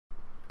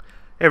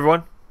Hey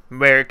everyone,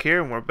 Merric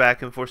here, and we're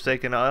back in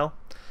Forsaken Isle.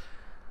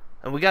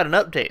 And we got an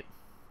update.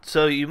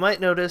 So you might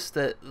notice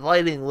that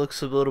lighting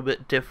looks a little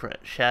bit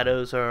different.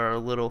 Shadows are a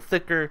little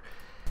thicker,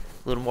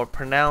 a little more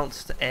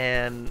pronounced,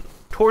 and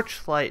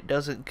torchlight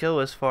doesn't go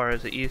as far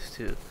as it used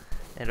to.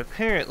 And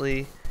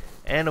apparently,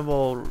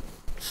 animal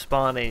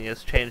spawning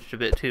has changed a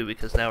bit too,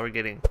 because now we're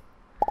getting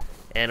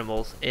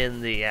animals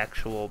in the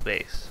actual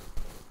base.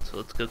 So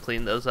let's go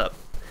clean those up.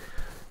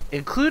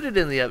 Included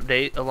in the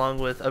update, along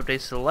with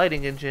updates to the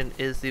lighting engine,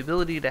 is the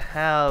ability to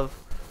have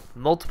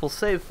multiple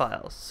save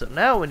files. So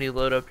now when you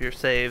load up your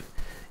save,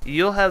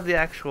 you'll have the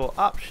actual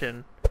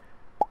option,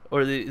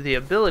 or the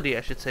ability, I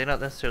should say, not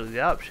necessarily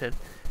the option,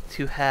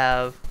 to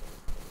have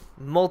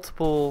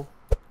multiple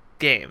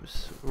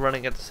games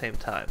running at the same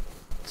time.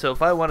 So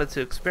if I wanted to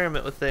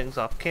experiment with things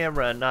off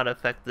camera and not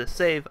affect the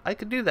save, I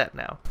could do that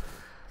now.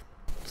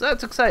 So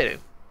that's exciting.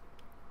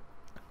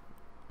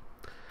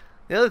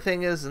 The other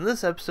thing is, in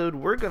this episode,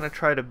 we're going to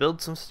try to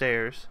build some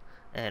stairs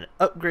and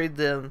upgrade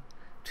them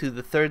to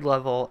the 3rd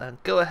level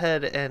and go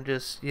ahead and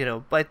just,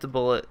 bite the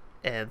bullet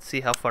and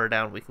see how far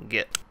down we can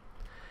get.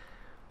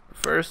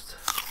 First,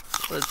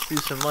 let's do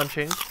some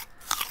munching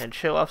and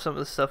show off some of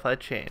the stuff I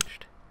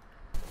changed.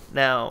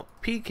 Now,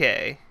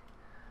 PK,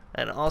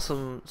 an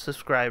awesome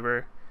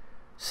subscriber,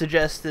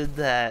 suggested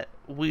that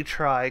we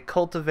try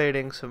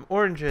cultivating some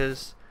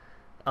oranges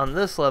on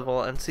this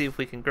level and see if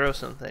we can grow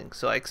something.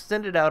 So I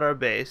extended out our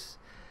base,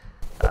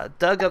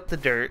 dug up the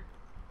dirt,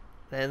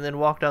 and then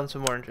walked on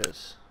some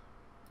oranges.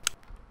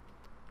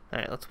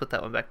 Alright, let's put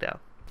that one back down.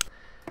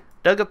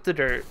 Dug up the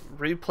dirt,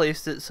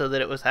 replaced it so that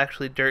it was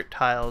actually dirt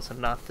tiles and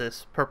not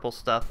this purple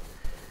stuff,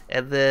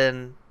 and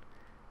then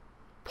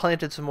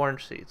planted some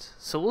orange seeds.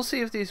 So we'll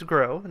see if these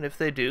grow, and if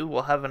they do,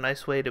 we'll have a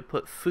nice way to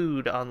put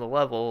food on the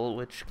level,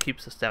 which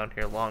keeps us down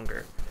here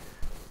longer.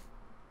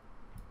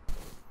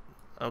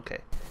 Okay.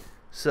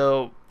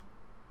 So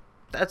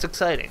that's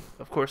exciting.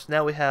 Of course,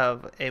 now we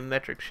have a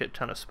metric shit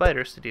ton of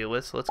spiders to deal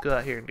with, so let's go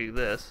out here and do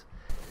this.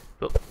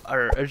 But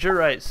our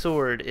azurite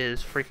sword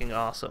is freaking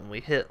awesome. We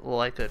hit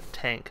like a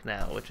tank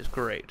now, which is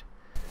great.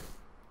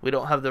 We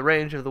don't have the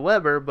range of the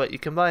Weber, but you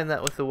combine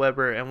that with the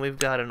Weber and we've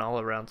got an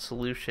all-around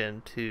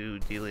solution to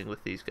dealing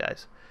with these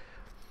guys.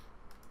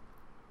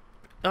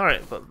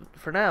 Alright, but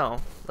for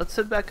now, let's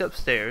head back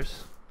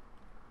upstairs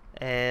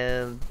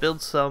and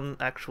build some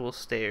actual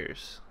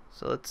stairs.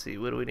 So let's see,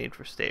 what do we need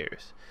for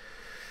stairs?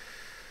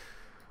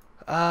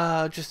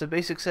 Just a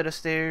basic set of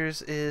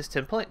stairs is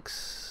 10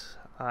 planks.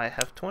 I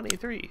have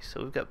 23,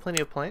 so we've got plenty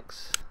of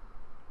planks.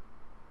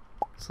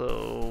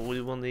 So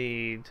we will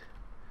need,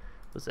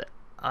 what's that,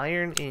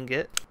 iron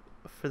ingot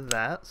for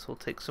that, so we'll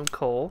take some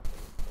coal.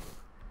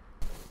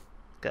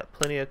 Got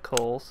plenty of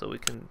coal, so we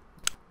can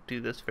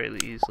do this fairly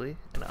easily.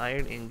 An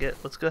iron ingot.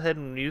 Let's go ahead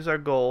and use our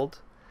gold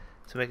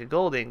to make a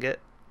gold ingot.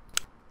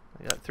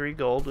 I got 3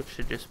 gold, which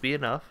should just be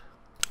enough.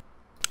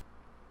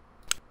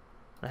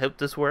 I hope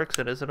this works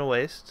and isn't a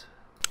waste.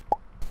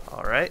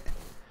 Alright.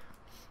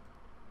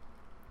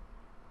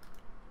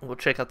 We'll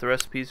check out the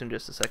recipes in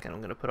just a second.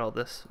 I'm going to put all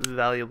this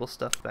valuable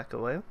stuff back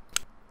away.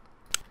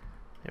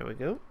 There we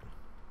go.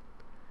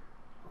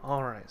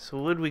 Alright,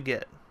 so what did we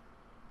get?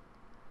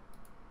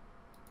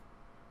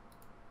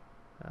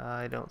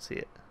 I don't see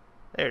it.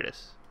 There it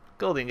is.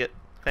 Gold ingot.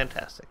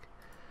 Fantastic.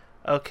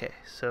 Okay,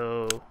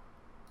 so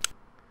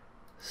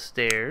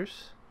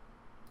stairs.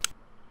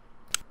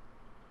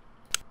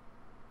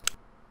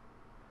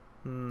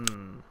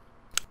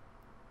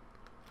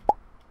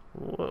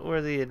 What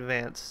were the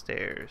advanced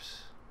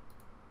stairs?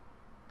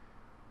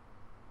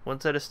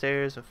 1 set of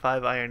stairs and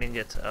 5 iron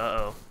ingots.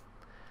 Uh-oh.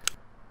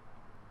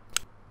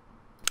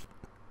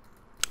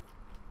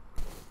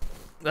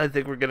 I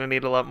think we're gonna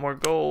need a lot more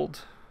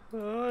gold.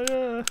 Oh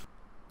yeah.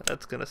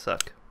 That's gonna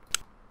suck.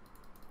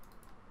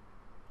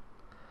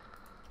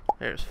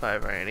 There's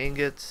 5 iron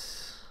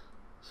ingots.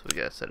 So we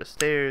got a set of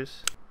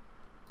stairs.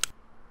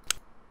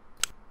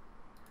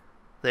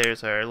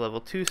 There's our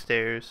level 2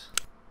 stairs.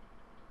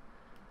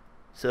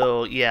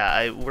 So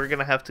yeah, we're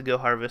gonna have to go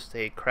harvest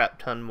a crap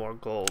ton more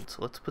gold.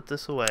 So let's put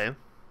this away.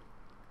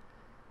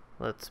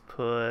 Let's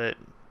put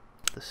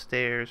the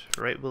stairs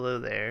right below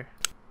there.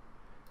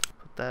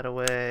 Put that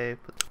away.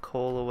 Put the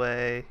coal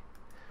away.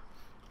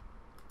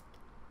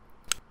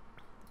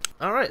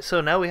 Alright,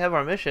 so now we have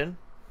our mission.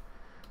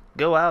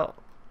 Go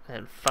out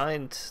and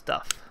find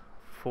stuff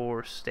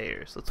for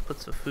stairs. Let's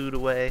put some food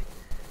away.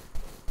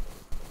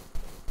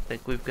 I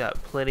think we've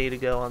got plenty to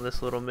go on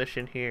this little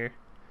mission here.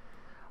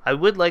 I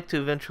would like to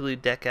eventually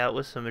deck out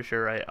with some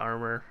azurite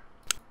armor,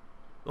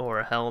 or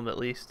a helm at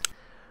least,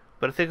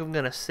 but I think I'm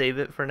going to save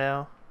it for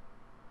now.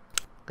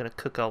 I'm going to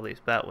cook all these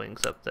bat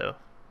wings up though.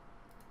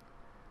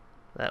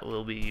 That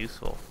will be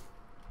useful.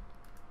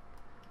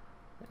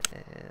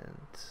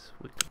 And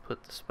we can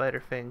put the spider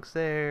fangs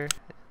there,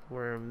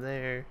 worm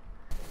there.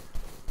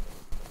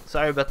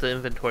 Sorry about the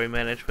inventory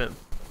management,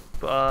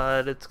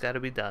 but it's got to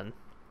be done.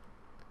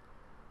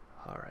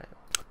 Alright,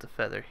 we'll put the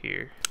feather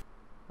here.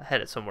 I had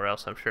it somewhere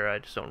else, I'm sure. I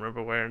just don't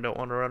remember where and don't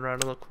want to run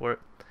around and look for it.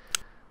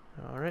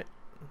 Alright,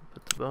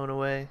 put the bone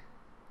away.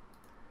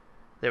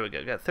 There we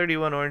go. Got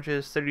 31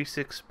 oranges,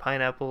 36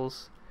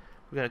 pineapples.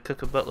 We're going to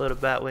cook a buttload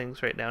of bat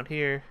wings right down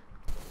here.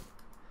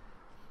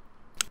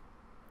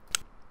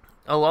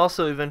 I'll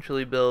also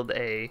eventually build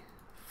a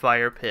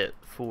fire pit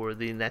for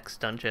the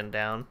next dungeon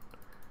down,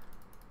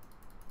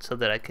 so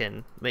that I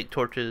can make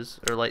torches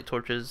or light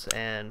torches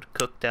and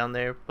cook down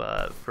there,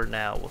 but for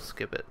now we'll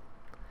skip it.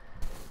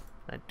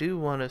 I do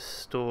want to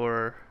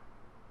store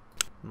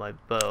my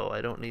bow.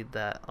 I don't need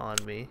that on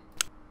me.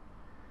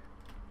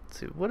 Let's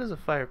see, what does a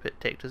fire pit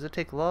take? Does it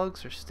take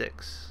logs or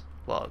sticks?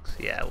 Logs.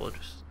 Yeah,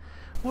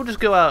 we'll just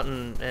go out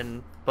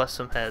and bust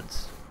some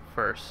heads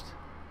first.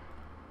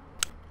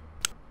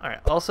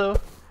 Alright, also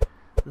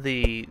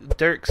the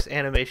Dirk's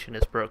animation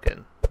is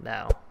broken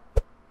now.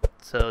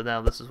 So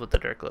now this is what the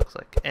Dirk looks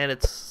like. And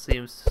it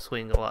seems to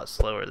swing a lot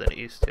slower than it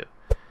used to.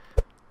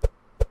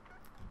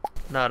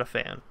 Not a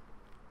fan.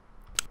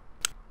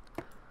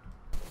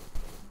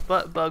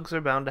 But bugs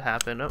are bound to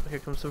happen. Oh, here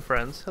come some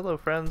friends. Hello,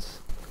 friends.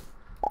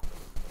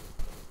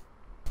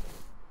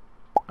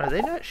 Are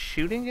they not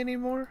shooting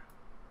anymore?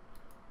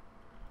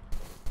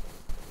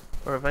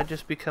 Or have I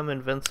just become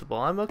invincible?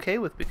 I'm okay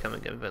with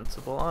becoming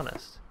invincible,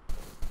 honest.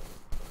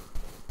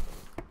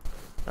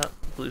 Oh,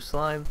 blue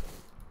slime.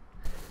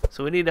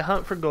 So we need to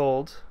hunt for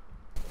gold.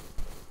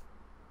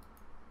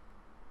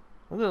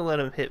 I'm gonna let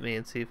him hit me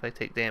and see if I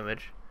take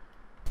damage.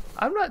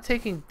 I'm not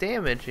taking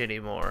damage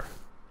anymore.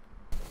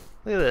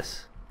 Look at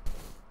this.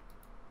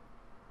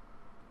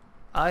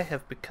 I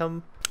have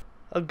become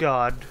a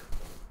god.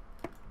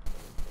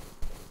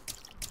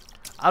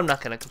 I'm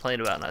not gonna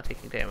complain about not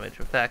taking damage.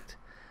 In fact,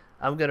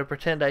 I'm gonna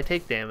pretend I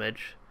take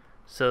damage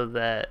so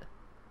that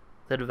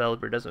the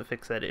developer doesn't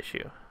fix that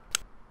issue.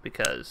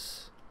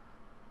 Because,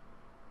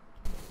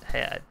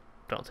 hey, I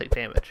don't take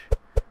damage.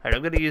 Alright,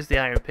 I'm gonna use the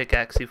iron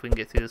pickaxe, see if we can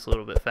get through this a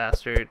little bit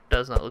faster. It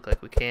does not look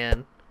like we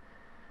can.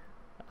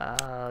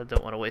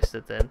 Don't want to waste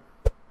it then.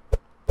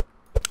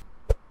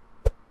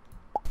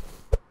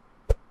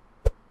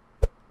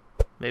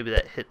 Maybe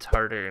that hits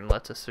harder and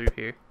lets us through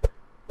here.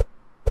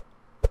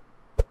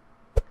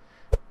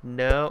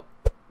 Nope.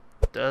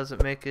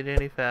 Doesn't make it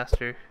any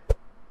faster.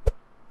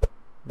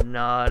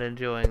 Not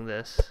enjoying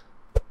this.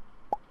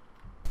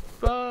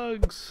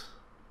 Bugs!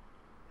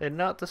 And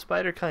not the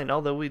spider kind,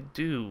 although we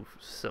do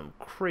some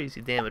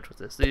crazy damage with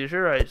this. The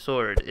Azurite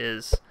sword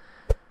is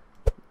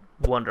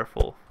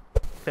wonderful.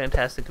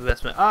 Fantastic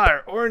investment. Ah,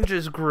 our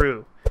oranges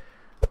grew!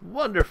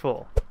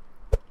 Wonderful!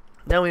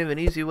 Now we have an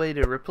easy way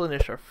to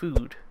replenish our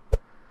food.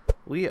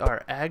 We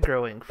are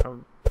aggroing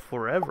from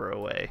forever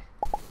away.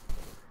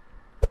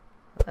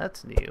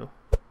 That's new.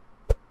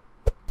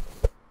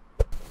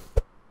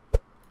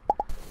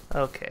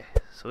 Okay,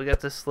 so we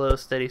got this slow,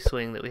 steady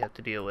swing that we have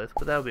to deal with,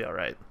 but that'll be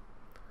alright.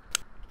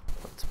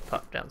 Let's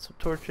pop down some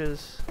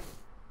torches.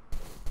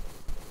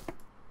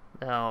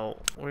 Now,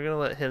 we're gonna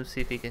let him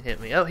see if he can hit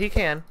me. Oh, he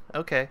can!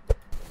 Okay.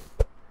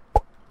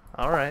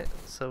 Alright,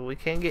 so we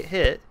can get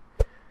hit.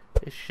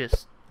 It's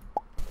just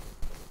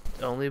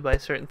only by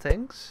certain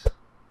things?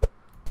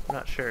 I'm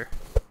not sure.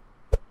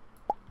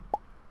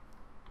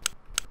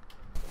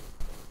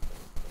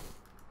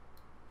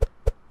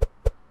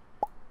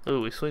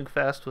 Ooh, we swing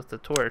fast with the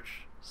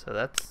torch, so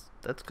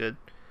that's good.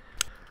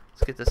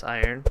 Let's get this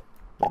iron.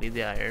 We need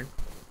the iron.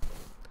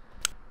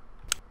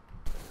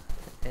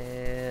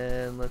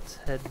 And let's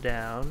head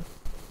down.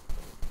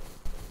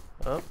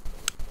 Oh.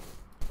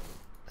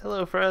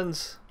 Hello,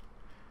 friends.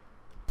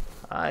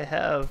 I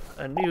have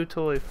a new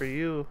toy for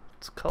you.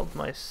 It's called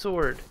my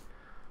sword,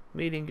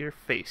 meeting your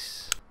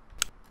face.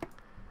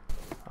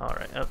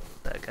 Alright, oh,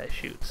 that guy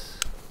shoots.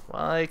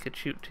 Well, I could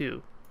shoot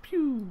too.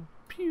 Pew,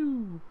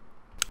 pew.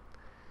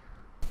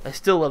 I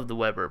still love the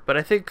Weber, but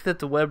I think that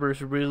the Weber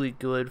is really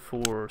good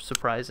for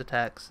surprise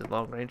attacks and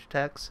long range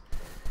attacks.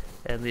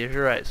 And the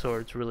Azurite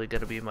sword's really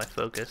going to be my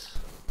focus.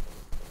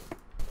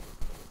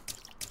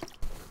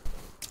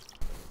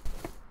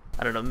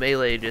 I don't know,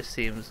 melee just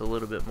seems a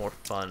little bit more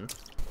fun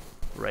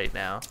right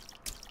now.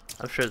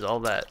 I'm sure that all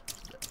that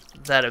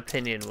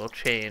opinion will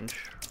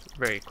change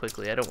very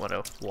quickly. I don't want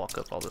to walk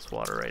up all this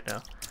water right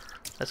now.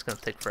 That's going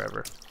to take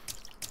forever.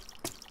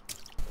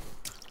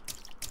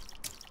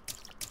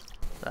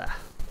 Ah,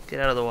 get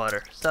out of the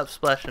water. Stop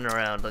splashing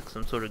around like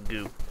some sort of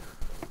goop.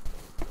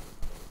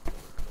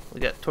 We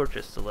got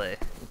torches to lay,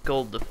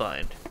 gold to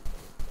find.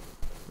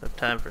 No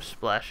time for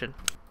splashing.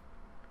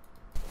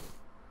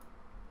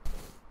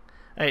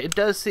 Alright, it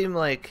does seem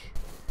like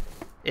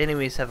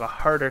enemies have a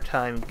harder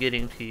time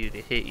getting to you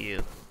to hit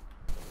you.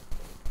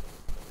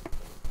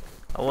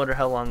 I wonder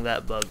how long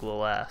that bug will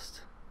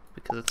last,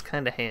 because it's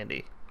kind of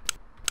handy.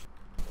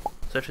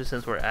 Especially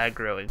since we're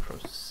aggroing from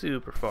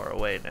super far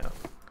away now.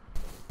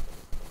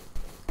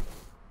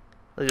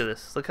 Look at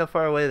this, look how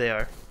far away they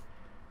are.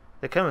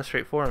 They're coming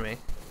straight for me.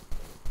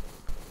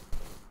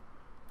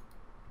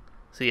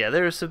 So yeah,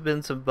 there's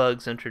been some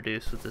bugs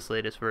introduced with this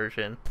latest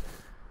version.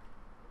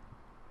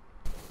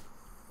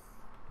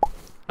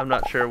 I'm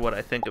not sure what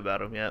I think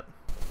about them yet.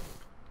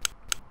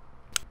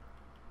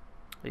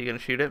 Are you gonna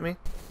shoot at me?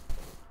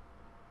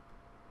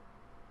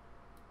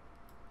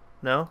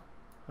 No?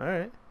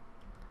 Alright.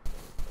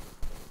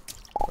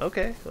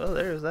 Okay, well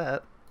there's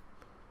that.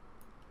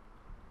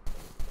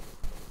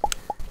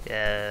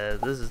 Yeah,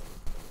 this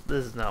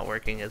is not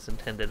working as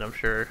intended, I'm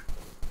sure.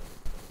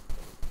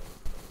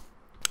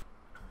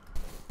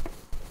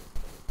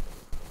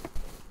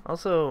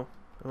 Also,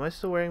 am I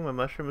still wearing my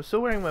mushroom? I'm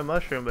still wearing my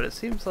mushroom, but it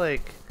seems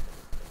like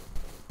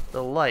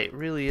the light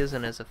really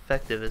isn't as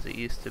effective as it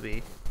used to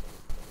be.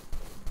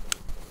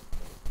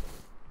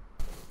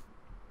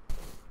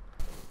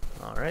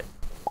 Alright.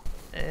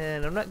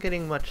 And I'm not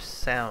getting much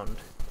sound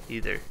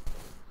either.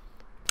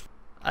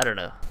 I don't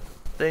know.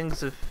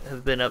 Things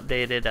have been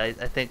updated. I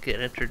think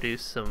it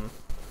introduced some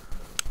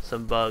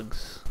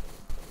bugs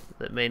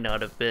that may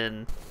not have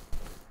been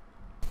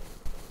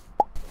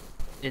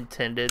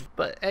intended,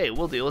 but hey,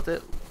 we'll deal with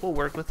it. We'll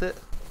work with it.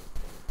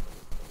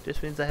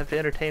 Just means I have to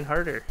entertain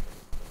harder.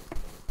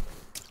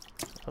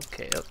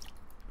 Okay, up.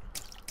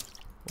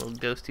 Little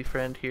ghosty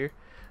friend here.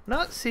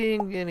 Not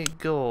seeing any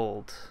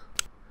gold.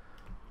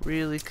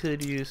 Really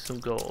could use some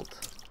gold.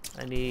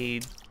 I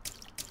need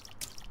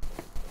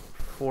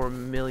 4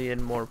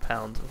 million more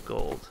pounds of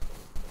gold.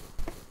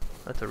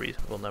 That's a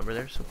reasonable number.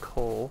 There's some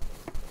coal.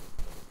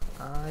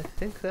 I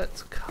think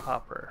that's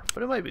copper,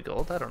 but it might be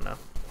gold. I don't know.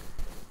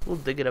 We'll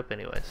dig it up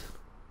anyways.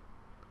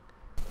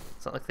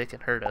 It's not like they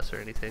can hurt us or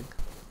anything.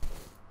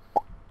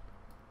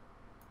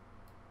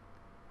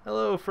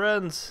 Hello,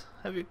 friends.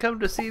 Have you come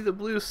to see the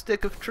blue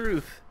stick of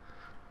truth?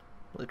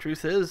 Well, the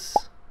truth is,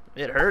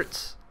 it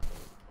hurts.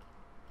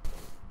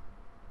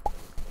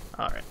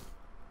 Alright.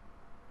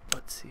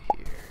 Let's see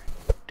here.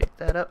 Dig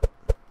that up.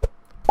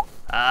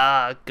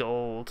 Ah,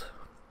 gold.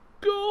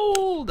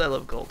 Gold! I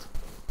love gold.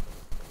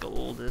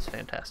 Gold is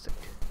fantastic.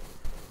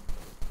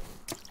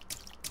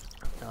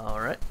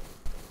 Alright.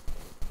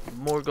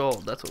 More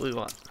gold. That's what we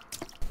want.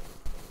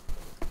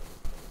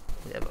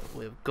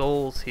 We have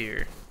goals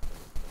here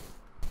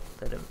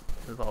that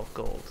involve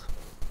gold.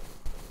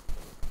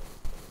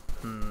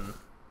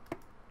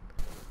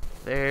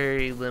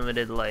 Very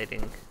limited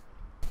lighting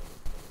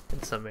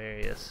in some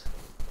areas.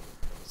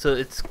 So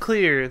it's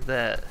clear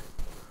that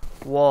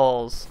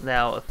walls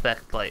now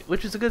affect light,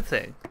 which is a good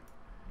thing.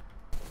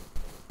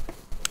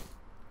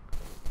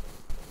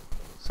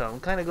 So I'm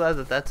kind of glad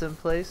that that's in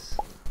place.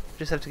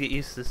 Just have to get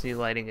used to this new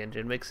lighting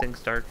engine. Makes things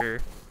darker,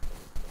 a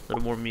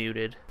little more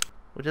muted,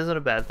 which isn't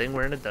a bad thing.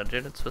 We're in a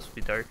dungeon. It's supposed to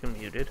be dark and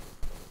muted.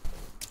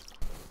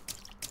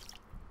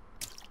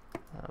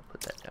 I'll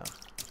put that down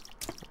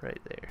right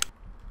there.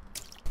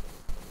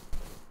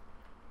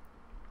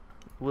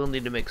 We'll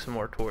need to make some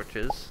more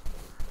torches.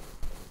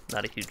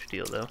 Not a huge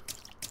deal though.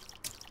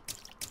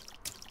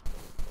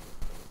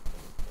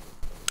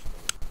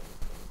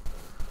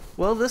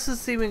 Well, this is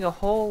seeming a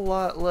whole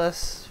lot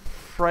less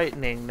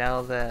frightening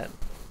now that,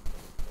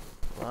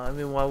 well, I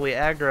mean, while we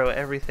aggro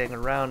everything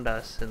around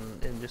us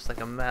in just like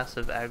a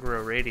massive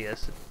aggro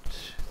radius,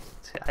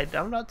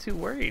 I'm not too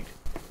worried.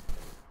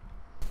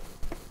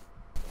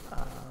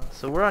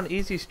 So we're on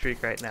easy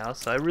streak right now,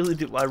 so I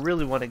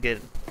really want to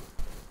get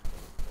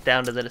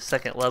down to the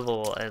second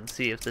level and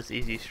see if this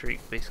easy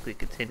streak basically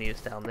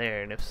continues down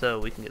there, and if so,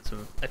 we can get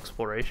some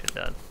exploration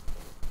done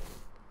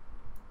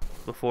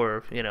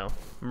before, you know,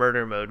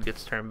 murder mode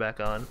gets turned back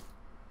on.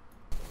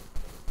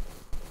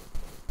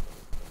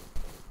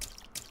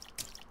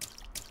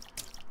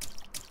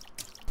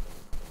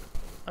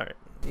 Alright,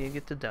 you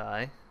get to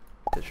die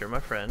because you're my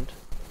friend.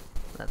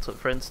 That's what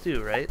friends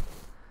do, right?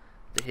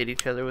 They hit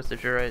each other with the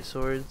Jurite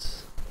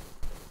swords.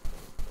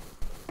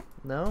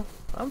 No?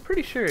 I'm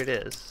pretty sure it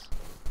is.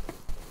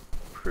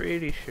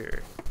 Pretty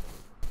sure.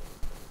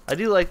 I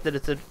do like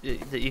that that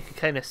you can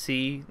kind of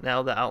see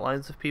now the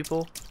outlines of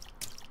people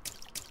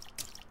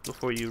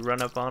before you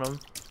run up on them.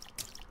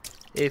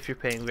 If you're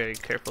paying very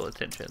careful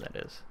attention, that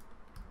is.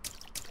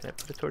 Can I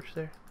put a torch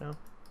there? No?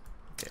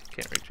 Okay,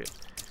 can't reach it.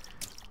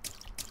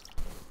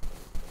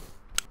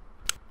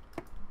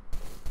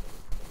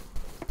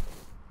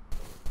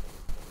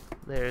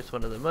 There's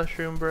one of the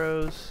mushroom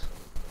bros.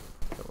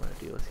 Don't want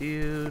to deal with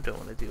you. Don't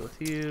want to deal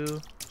with you.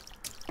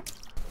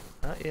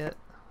 Not yet.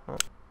 Oh,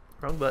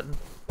 wrong button.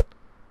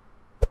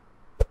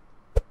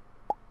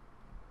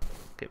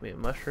 Get me a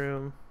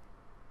mushroom.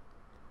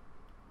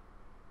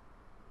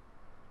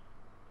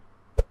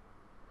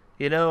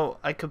 You know,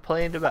 I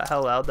complained about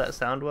how loud that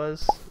sound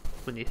was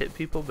when you hit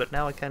people, but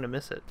now I kind of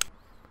miss it.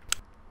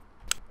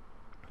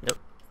 Yep.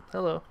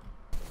 Hello.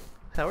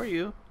 How are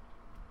you?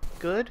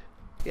 Good?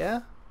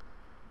 Yeah?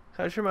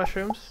 How's your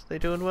mushrooms? They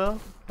doing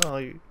well? Oh,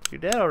 you're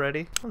dead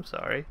already? I'm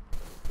sorry.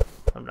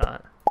 I'm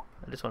not.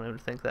 I just want him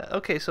to think that.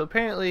 Okay, so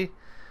apparently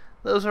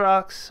those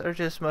rocks are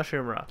just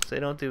mushroom rocks. They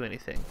don't do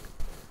anything.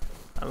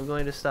 I'm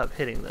going to stop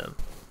hitting them.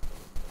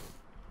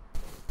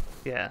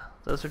 Yeah,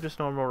 those are just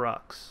normal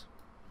rocks.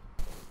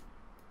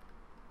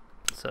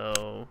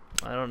 So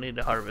I don't need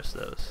to harvest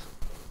those.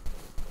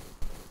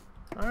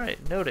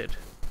 Alright, noted.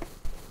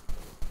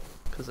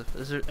 Because if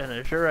an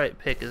azurite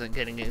pick isn't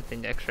getting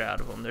anything extra out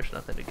of them, there's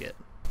nothing to get.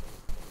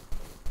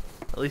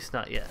 At least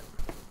not yet.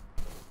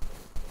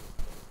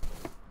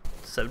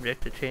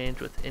 Subject to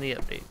change with any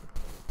update.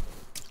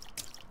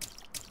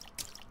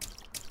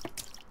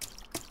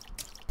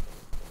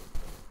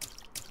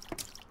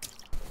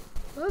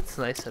 That's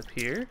nice up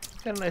here.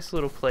 Got a nice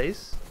little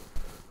place.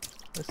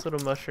 Nice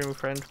little mushroom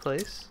friend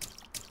place.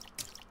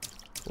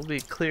 We'll be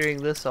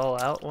clearing this all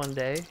out one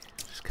day.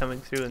 Just coming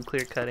through and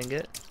clear cutting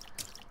it.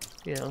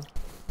 You know,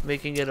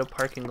 making it a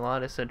parking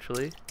lot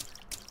essentially.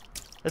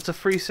 That's a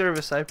free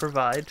service I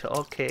provide to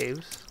all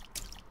caves.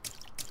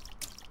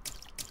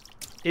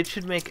 It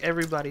should make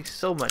everybody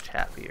so much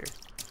happier.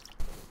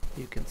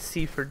 You can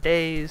see for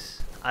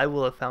days. I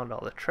will have found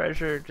all the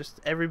treasure.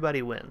 Just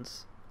everybody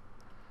wins.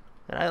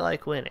 And I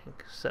like winning,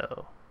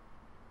 so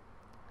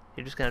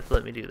you're just gonna have to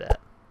let me do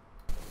that.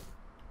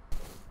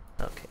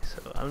 Okay,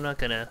 so I'm not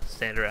gonna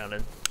stand around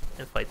and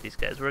fight these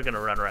guys. We're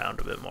gonna run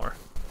around a bit more.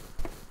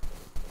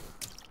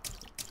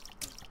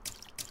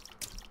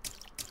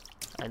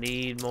 I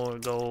need more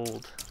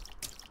gold.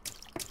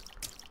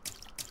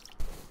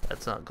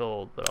 That's not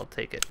gold, but I'll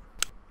take it.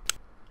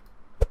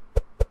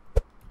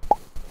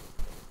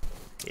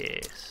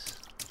 Yes.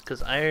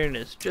 Because iron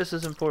is just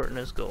as important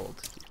as gold.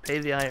 You pay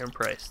the iron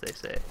price, they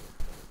say.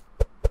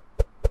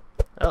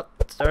 Oh,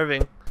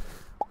 starving.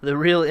 The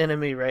real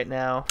enemy right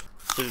now,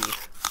 food.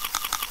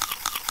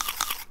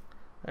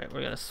 Alright,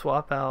 we're going to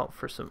swap out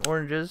for some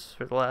oranges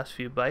for the last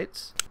few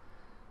bites.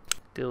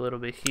 Do a little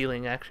bit of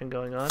healing action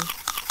going on.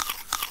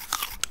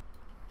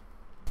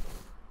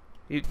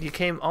 You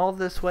came all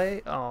this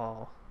way?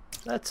 Oh,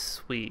 that's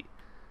sweet.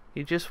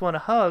 You just want a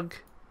hug?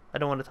 I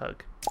don't want a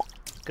hug.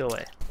 Go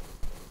away.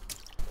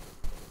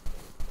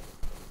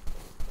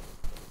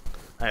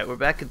 Alright, we're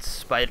back in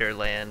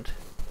Spiderland.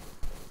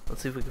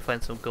 Let's see if we can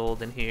find some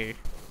gold in here.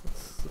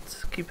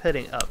 Let's keep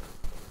heading up.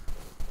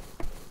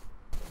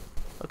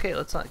 Okay,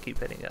 let's not keep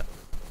heading up.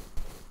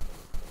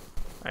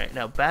 Alright,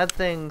 now bad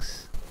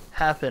things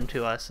happened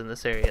to us in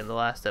this area in the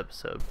last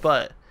episode,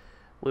 but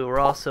we were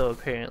also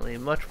apparently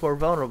much more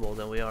vulnerable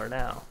than we are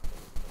now.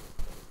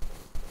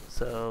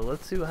 So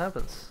let's see what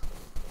happens.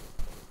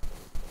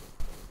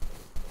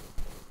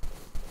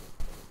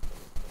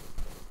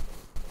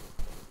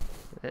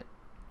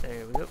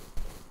 There we go.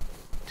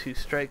 2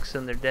 strikes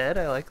and they're dead.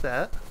 I like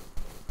that.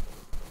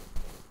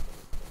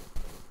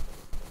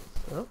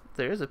 So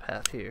there is a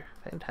path here.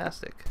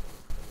 Fantastic.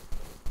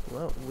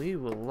 Well, we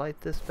will light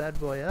this bad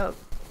boy up.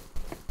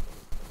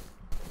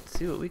 Let's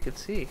see what we could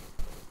see.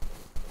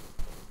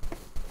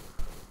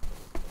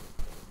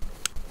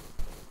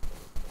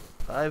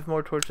 Five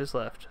more torches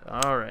left.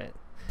 Alright.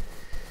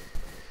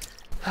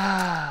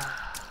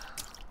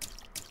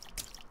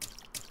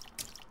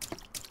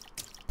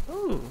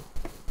 Ooh,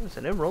 there's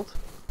an emerald.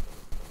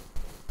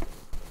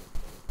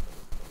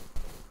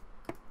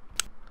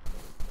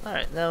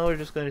 Alright, now we're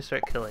just going to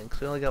start killing, because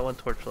we only got 1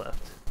 torch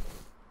left.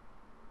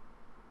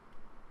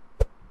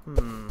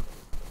 Don't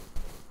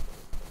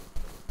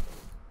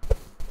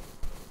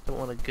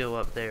want to go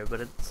up there,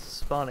 but it's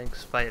spawning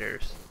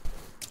spiders.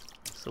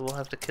 So we'll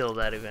have to kill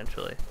that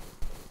eventually.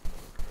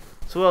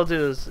 So what I'll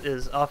do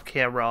is off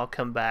camera I'll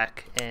come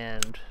back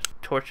and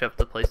torch up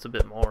the place a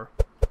bit more.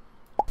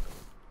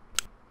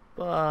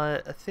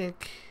 But I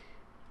think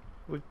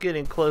we're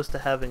getting close to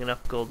having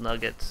enough gold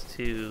nuggets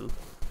to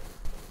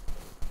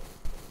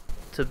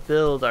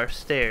build our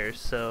stairs.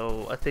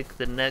 So I think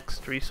the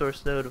next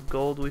resource node of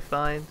gold we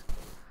find...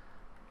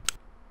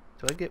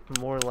 Do I get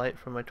more light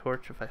from my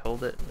torch if I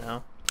hold it?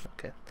 No?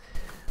 Okay.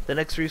 The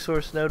next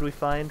resource node we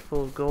find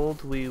full of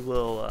gold, we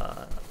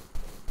will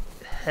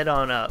head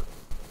on up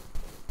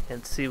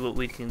and see what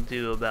we can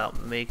do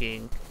about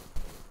making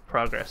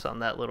progress on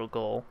that little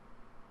goal.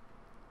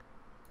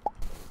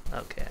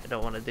 Okay, I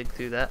don't want to dig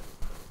through that.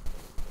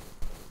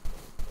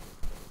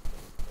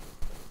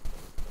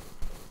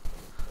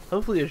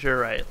 Hopefully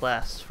azurite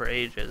lasts for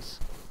ages.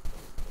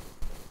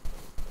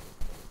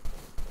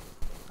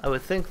 I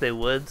would think they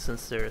would,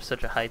 since they're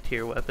such a high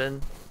tier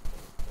weapon,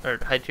 or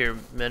high tier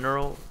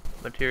mineral,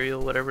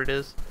 material, whatever it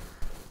is,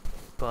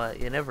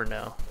 but you never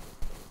know.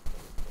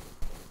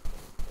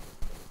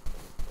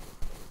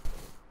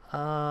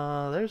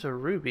 There's a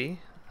ruby.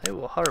 I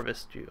will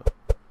harvest you.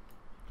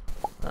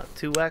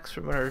 2 wax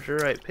from our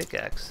azurite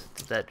pickaxe.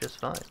 Did that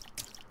just fine.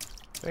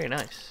 Very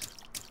nice.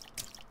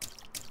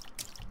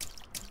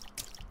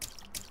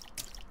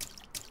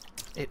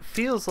 It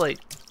feels like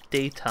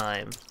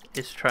daytime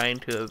is trying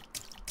to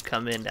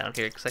come in down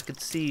here, because I could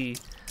see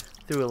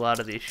through a lot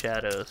of these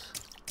shadows,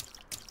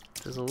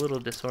 which is a little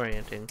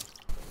disorienting.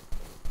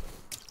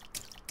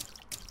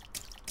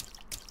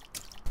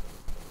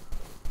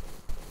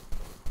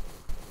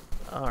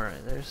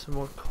 Alright, there's some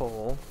more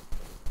coal.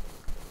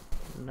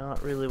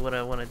 Not really what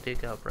I want to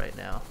dig up right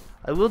now.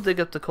 I will dig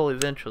up the coal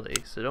eventually,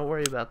 so don't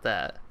worry about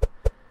that.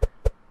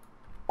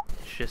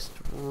 It's just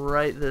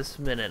right this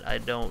minute I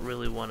don't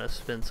really want to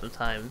spend some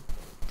time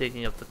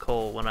digging up the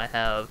coal when I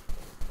have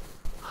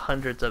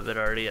hundreds of it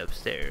already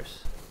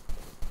upstairs.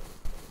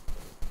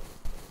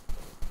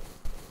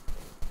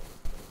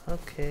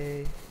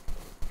 Okay,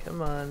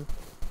 come on.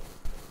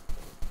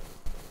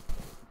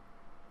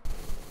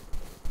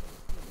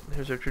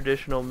 Here's our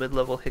traditional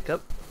mid-level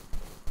hiccup.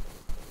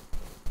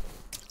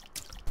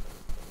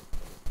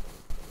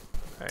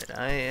 Alright,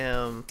 I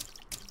am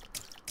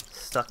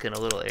stuck in a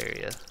little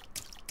area.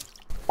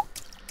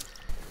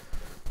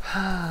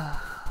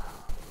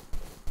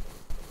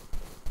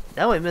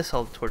 Now I miss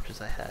all the torches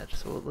I had,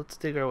 so let's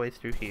dig our way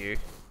through here.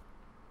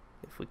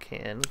 If we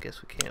can.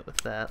 Guess we can't with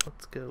that.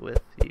 Let's go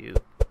with you.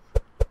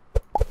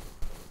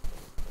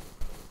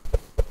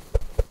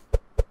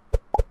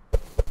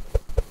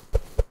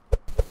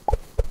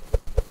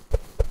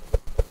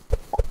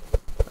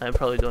 I'm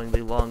probably going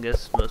the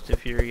longest, most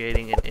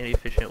infuriating, and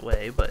inefficient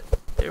way, but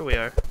there we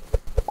are.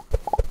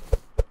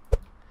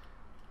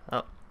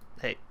 Oh,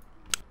 hey.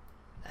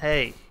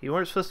 Hey, you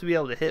weren't supposed to be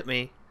able to hit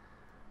me.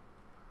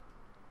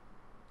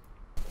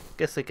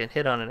 Guess they can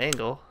hit on an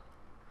angle.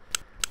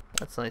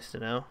 That's nice to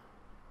know.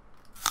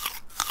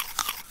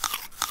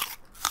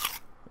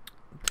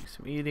 Do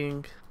some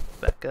eating.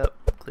 Back up.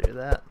 Clear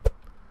that.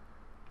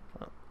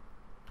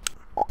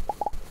 Oh.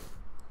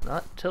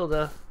 Not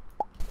Tilda.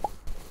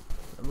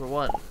 Number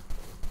 1.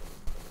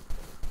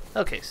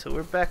 Okay, so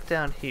we're back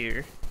down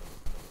here.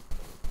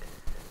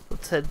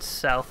 Let's head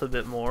south a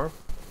bit more.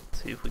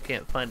 See if we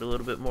can't find a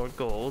little bit more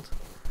gold.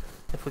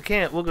 If we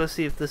can't, we'll go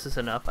see if this is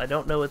enough. I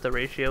don't know what the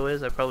ratio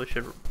is. I probably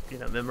should,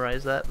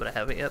 memorize that, but I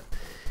haven't yet.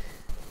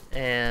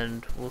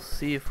 And we'll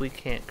see if we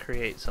can't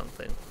create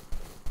something.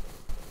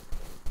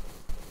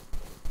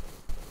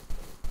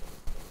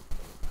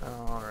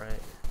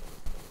 Alright.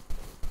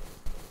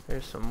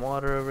 There's some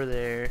water over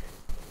there.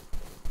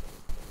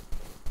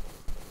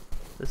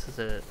 This is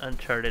an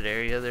uncharted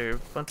area. There are a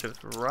bunch of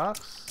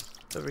rocks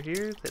over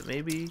here that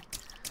may be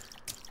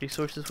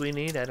resources we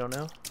need. I don't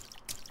know.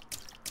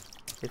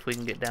 If we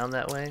can get down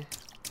that way.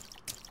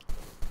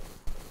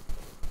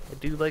 I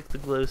do like the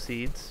glow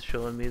seeds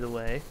showing me the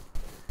way.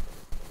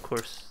 Of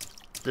course,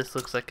 this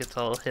looks like it's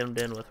all hemmed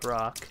in with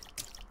rock.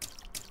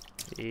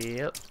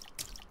 Yep.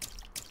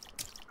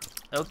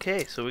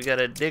 Okay, so we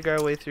gotta dig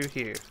our way through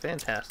here.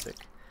 Fantastic.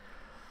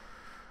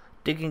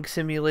 Digging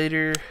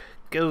simulator,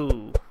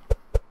 go!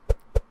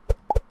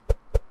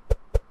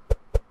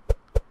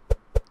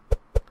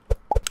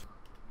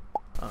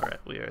 Alright,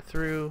 we are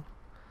through.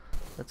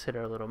 Let's hit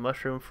our little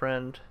mushroom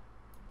friend.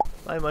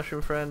 Bye,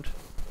 mushroom friend.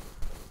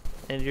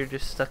 And you're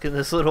just stuck in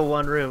this little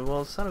one room.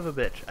 Well, son of a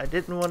bitch. I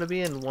didn't want to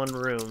be in one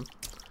room.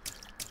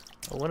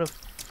 I want to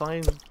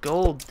find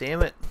gold,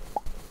 damn it.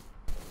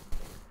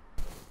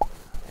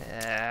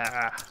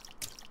 Yeah.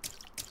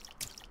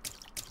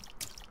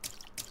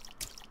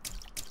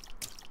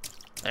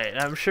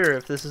 Alright, I'm sure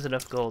if this is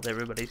enough gold,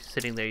 everybody's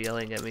sitting there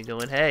yelling at me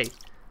going, "Hey,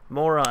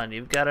 moron,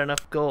 you've got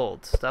enough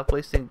gold. Stop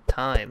wasting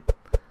time."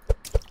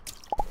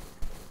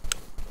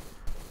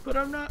 But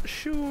I'm not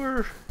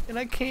sure, and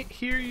I can't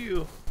hear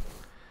you.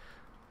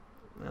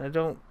 I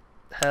don't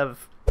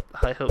have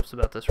high hopes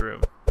about this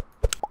room.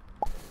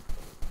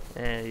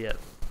 And yep,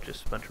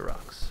 just a bunch of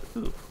rocks.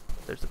 Ooh,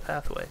 there's a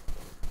pathway.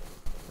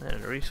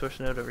 And a resource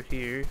node over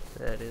here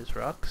that is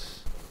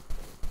rocks.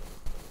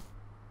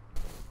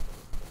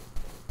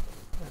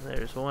 And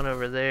there's one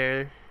over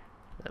there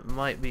that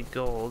might be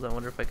gold. I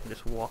wonder if I can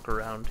just walk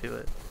around to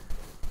it.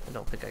 I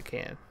don't think I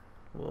can.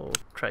 We'll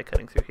try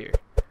cutting through here.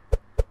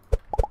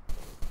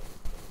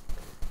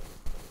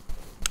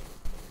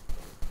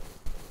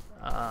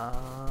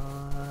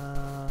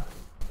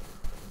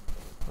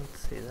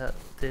 Let's see, that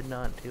did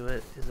not do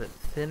it. Is it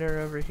thinner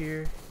over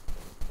here?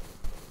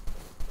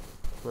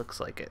 Looks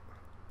like it.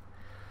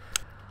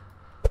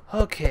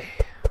 Okay.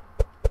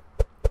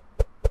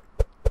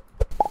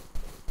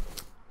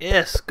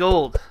 Yes,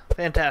 gold.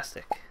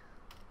 Fantastic.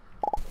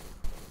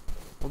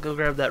 We'll go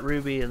grab that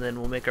ruby and then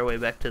we'll make our way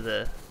back to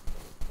the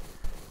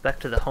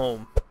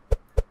home.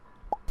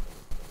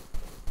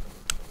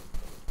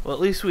 Well, at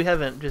least we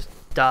haven't just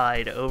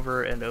died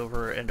over and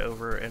over and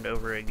over and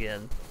over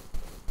again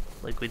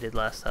like we did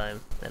last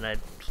time, and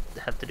I'd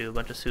have to do a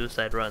bunch of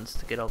suicide runs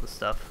to get all the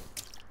stuff.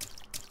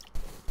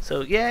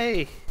 So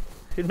yay!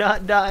 You're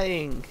not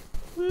dying!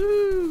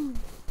 Woo!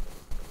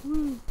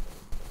 Woo!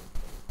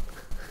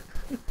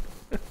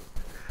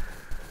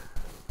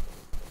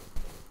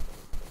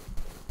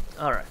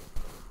 Alright.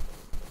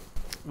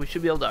 We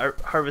should be able to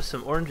harvest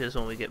some oranges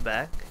when we get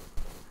back.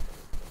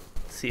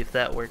 See if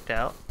that worked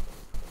out.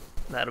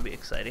 That'll be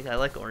exciting. I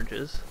like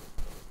oranges.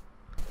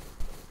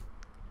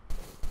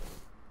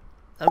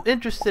 I'm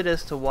interested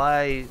as to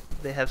why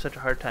they have such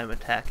a hard time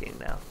attacking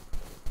now.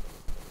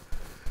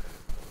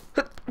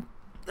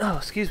 Oh,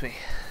 excuse me.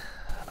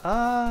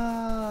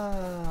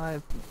 I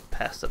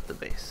passed up the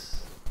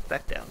base.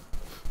 Back down.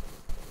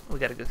 We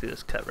gotta go through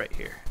this cut right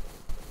here.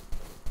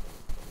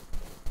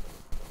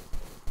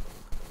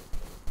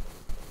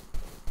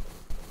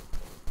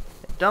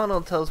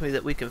 Donald tells me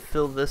that we can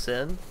fill this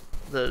in,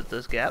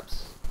 those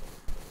gaps,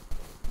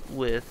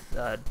 with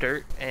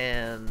dirt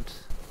and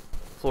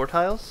floor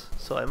tiles,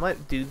 so I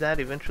might do that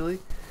eventually.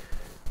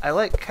 I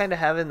like kind of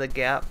having the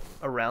gap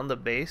around the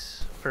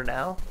base for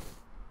now.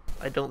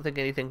 I don't think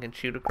anything can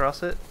shoot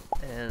across it,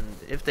 and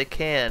if they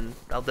can,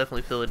 I'll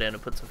definitely fill it in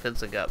and put some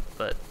fencing up,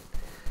 but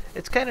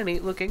it's kind of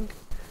neat looking.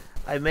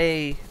 I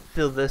may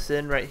fill this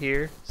in right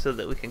here so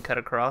that we can cut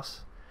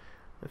across.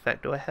 In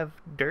fact, do I have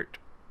dirt?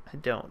 I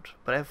don't,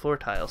 but I have floor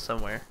tiles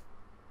somewhere.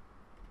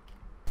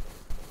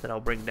 that I'll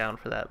bring down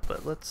for that.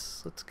 But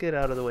let's get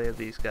out of the way of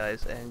these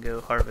guys and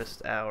go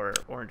harvest our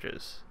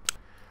oranges.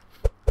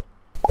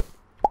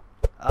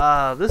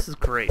 Ah, this is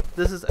great.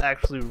 This is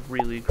actually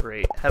really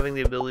great. Having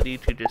the ability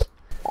to just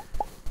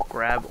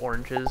grab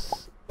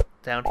oranges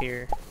down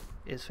here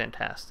is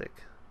fantastic.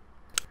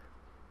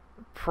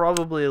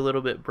 Probably a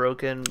little bit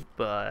broken,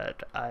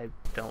 but I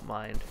don't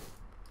mind.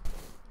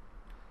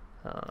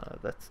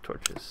 That's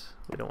torches.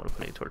 We don't want to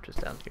put any torches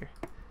down here.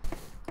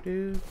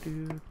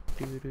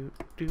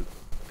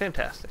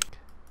 Fantastic.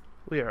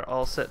 We are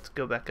all set to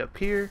go back up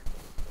here.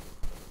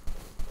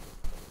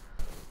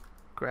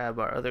 Grab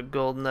our other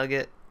gold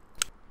nugget.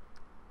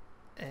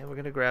 And we're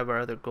going to grab our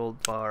other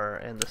gold bar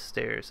and the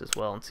stairs as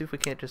well and see if we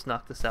can't just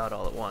knock this out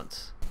all at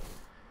once.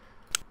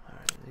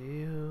 Alright,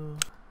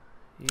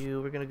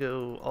 we're going to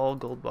go all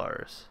gold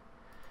bars.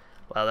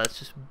 Wow, that's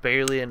just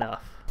barely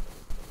enough.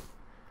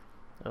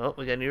 Oh,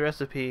 we got a new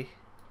recipe.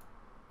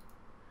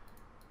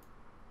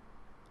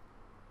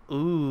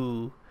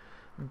 Ooh,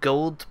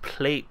 gold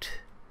plate.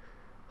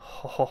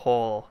 Ho ho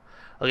ho.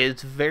 Okay,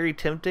 it's very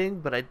tempting,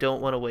 but I don't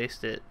want to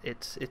waste it.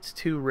 It's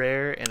too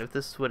rare, and if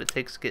this is what it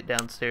takes to get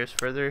downstairs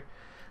further,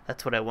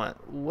 that's what I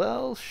want.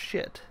 Well,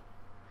 shit.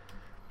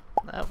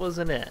 That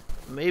wasn't it.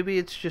 Maybe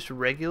it's just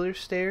regular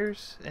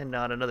stairs and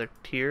not another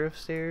tier of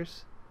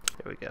stairs.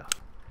 There we go.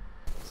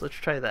 So let's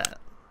try that.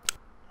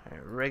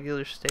 Alright,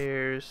 regular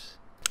stairs.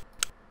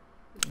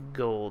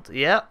 Gold.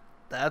 Yep,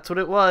 that's what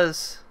it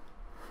was.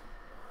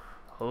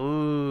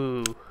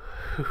 Ooh,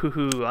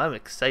 I'm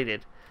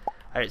excited.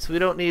 Alright, so we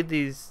don't need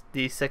these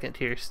second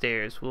tier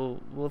stairs.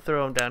 We'll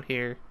throw them down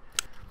here.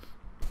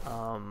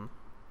 That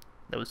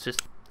was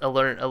just a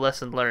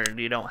lesson learned.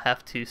 You don't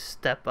have to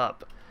step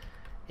up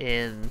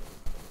in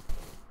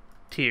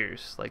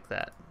tiers like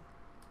that.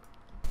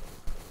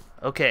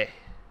 Okay,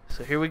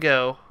 so here we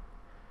go.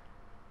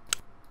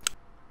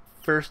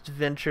 First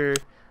venture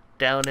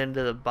down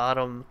into the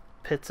bottom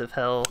pits of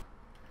hell.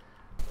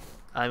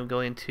 I'm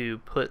going to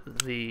put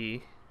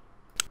the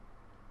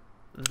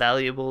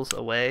valuables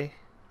away,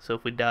 so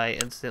if we die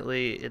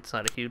instantly, it's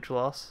not a huge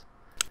loss.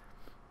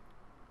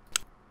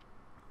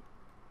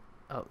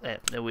 Oh,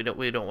 no, we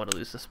don't want to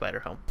lose the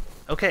spider home.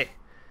 Okay,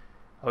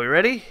 are we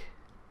ready?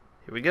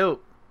 Here we go.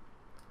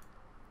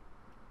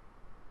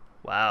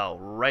 Wow,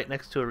 right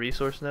next to a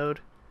resource node.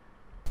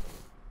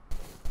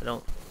 I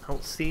don't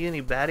see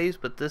any baddies,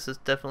 but this is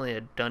definitely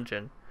a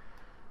dungeon.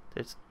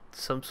 There's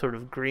some sort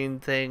of green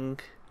thing.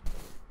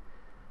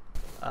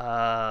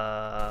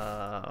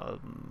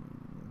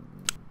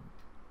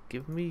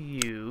 Give me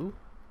you.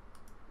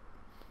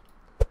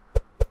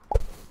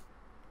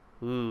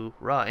 Ooh,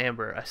 raw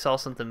amber. I saw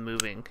something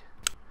moving.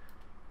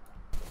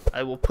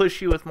 I will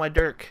push you with my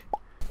dirk.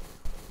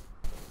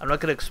 I'm not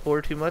going to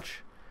explore too much,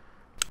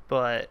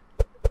 but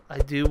I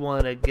do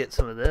want to get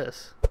some of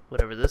this,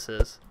 whatever this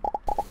is.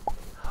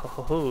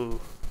 Oh,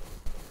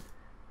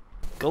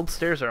 gold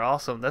stairs are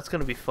awesome. That's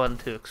going to be fun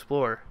to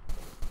explore.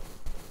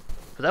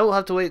 But that will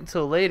have to wait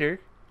until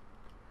later.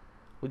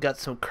 We got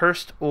some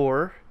cursed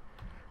ore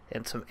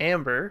and some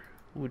amber,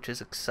 which is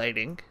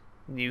exciting.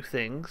 New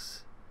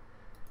things.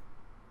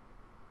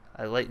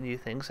 I like new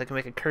things. I can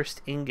make a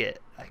cursed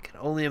ingot. I can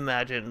only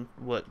imagine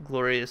what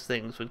glorious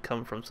things would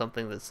come from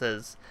something that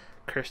says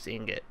cursed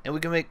ingot. And we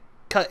can make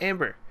cut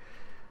amber.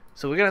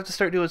 So we're going to have to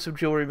start doing some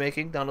jewelry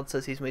making. Donald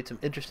says he's made some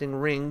interesting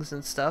rings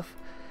and stuff.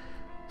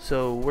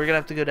 So we're going to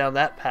have to go down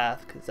that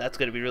path, because that's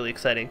going to be really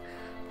exciting.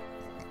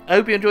 I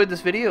hope you enjoyed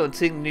this video and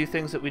seeing the new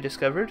things that we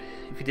discovered.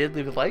 If you did,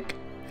 leave a like.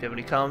 If you have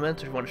any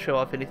comments or want to show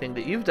off anything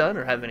that you've done,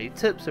 or have any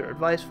tips or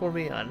advice for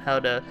me on how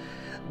to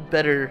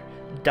better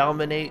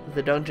dominate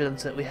the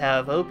dungeons that we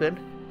have open,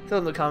 throw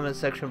in the comments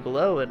section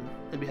below and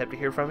I'd be happy to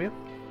hear from you.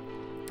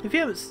 If you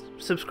haven't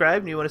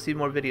subscribed and you want to see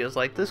more videos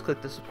like this,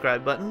 click the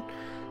subscribe button.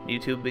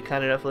 YouTube will be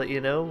kind enough to let you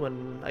know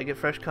when I get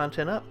fresh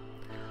content up.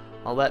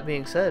 All that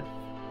being said,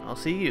 I'll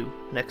see you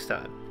next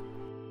time.